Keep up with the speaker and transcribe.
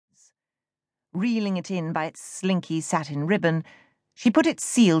Reeling it in by its slinky satin ribbon, she put its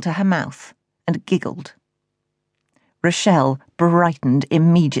seal to her mouth and giggled. Rochelle brightened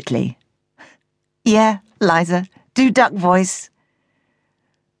immediately. "Yeah, Liza, do duck voice."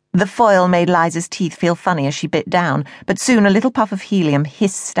 The foil made Liza's teeth feel funny as she bit down, but soon a little puff of helium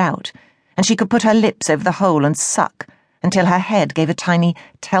hissed out, and she could put her lips over the hole and suck until her head gave a tiny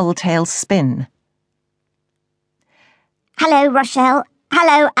telltale spin. "Hello, Rochelle.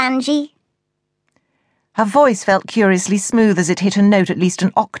 Hello, Angie." Her voice felt curiously smooth as it hit a note at least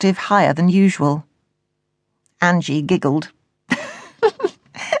an octave higher than usual. Angie giggled.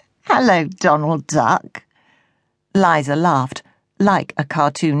 "Hello, Donald Duck." Liza laughed, like a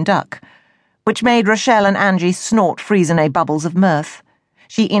cartoon duck, which made Rochelle and Angie snort Friesenay bubbles of mirth.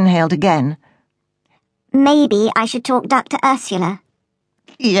 She inhaled again. "Maybe I should talk duck to Ursula."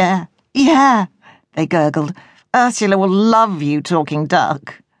 Yeah, they gurgled. "Ursula will love you talking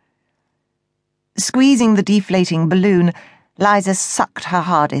duck." Squeezing the deflating balloon, Liza sucked her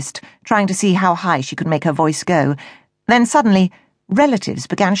hardest, trying to see how high she could make her voice go. Then suddenly, relatives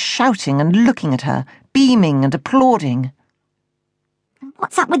began shouting and looking at her, beaming and applauding.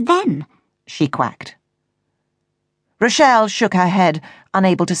 "What's up with them?" she quacked. Rochelle shook her head,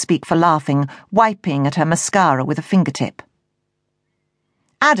 unable to speak for laughing, wiping at her mascara with a fingertip.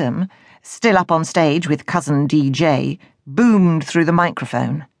 Adam, still up on stage with cousin DJ, boomed through the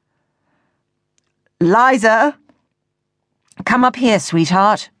microphone. "Liza! Come up here,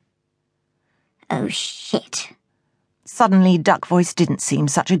 sweetheart." Oh, shit. Suddenly, duck voice didn't seem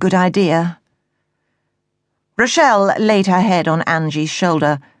such a good idea. Rochelle laid her head on Angie's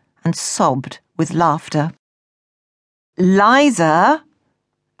shoulder and sobbed with laughter. "Liza,"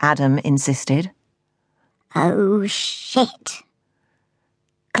 Adam insisted. Oh, shit.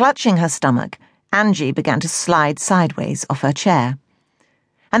 Clutching her stomach, Angie began to slide sideways off her chair.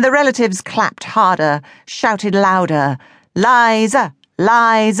 And the relatives clapped harder, shouted louder, "Liza!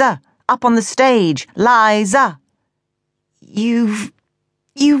 Liza! Up on the stage! Liza!" You've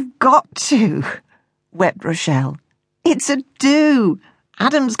got to," wept Rochelle. "It's a do.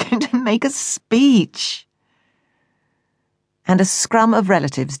 Adam's going to make a speech." And a scrum of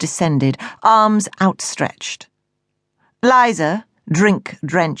relatives descended, arms outstretched. Liza,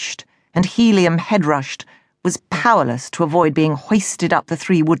 drink-drenched and helium-head-rushed, was powerless to avoid being hoisted up the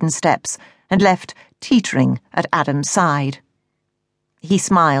 3 wooden steps and left teetering at Adam's side. He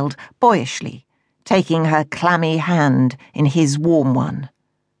smiled boyishly, taking her clammy hand in his warm one.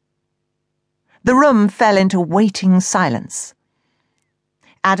 The room fell into waiting silence.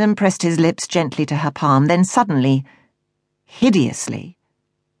 Adam pressed his lips gently to her palm, then suddenly, hideously,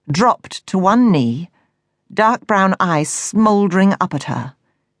 dropped to one knee, dark brown eyes smouldering up at her.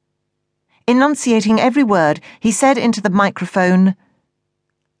 Enunciating every word, he said into the microphone,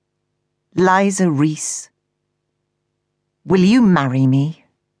 "Liza Reese, will you marry me?"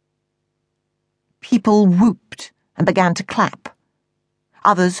 People whooped and began to clap.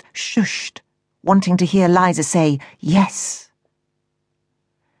 Others shushed, wanting to hear Liza say, "Yes."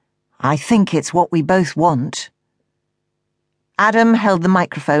 "I think it's what we both want." Adam held the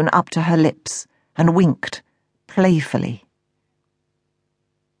microphone up to her lips and winked, playfully.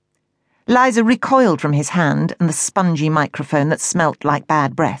 Liza recoiled from his hand and the spongy microphone that smelt like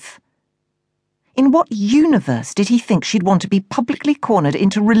bad breath. In what universe did he think she'd want to be publicly cornered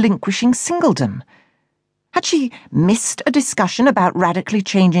into relinquishing singledom? Had she missed a discussion about radically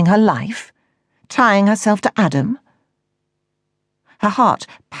changing her life, tying herself to Adam? Her heart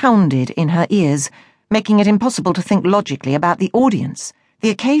pounded in her ears, making it impossible to think logically about the audience, the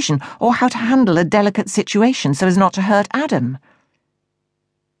occasion, or how to handle a delicate situation so as not to hurt Adam.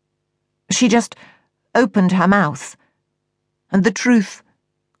 She just opened her mouth, and the truth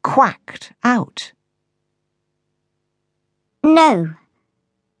quacked out. "No,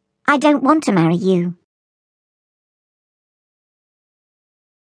 I don't want to marry you."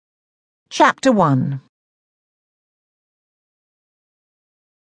 Chapter 1.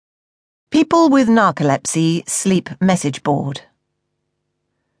 People with narcolepsy sleep message board.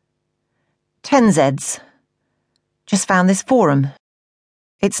 10Zs. Just found this forum.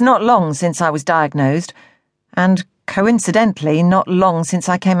 It's not long since I was diagnosed, and coincidentally not long since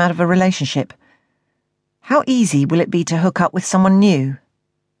I came out of a relationship. How easy will it be to hook up with someone new?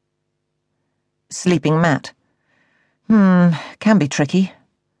 Sleeping Matt. Can be tricky.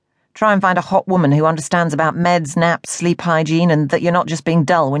 Try and find a hot woman who understands about meds, naps, sleep hygiene, and that you're not just being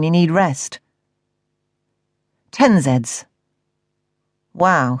dull when you need rest. 10Zs.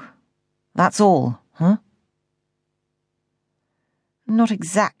 Wow. That's all, huh? Not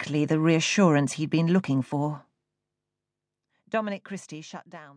exactly the reassurance he'd been looking for. Dominic Christie shut down.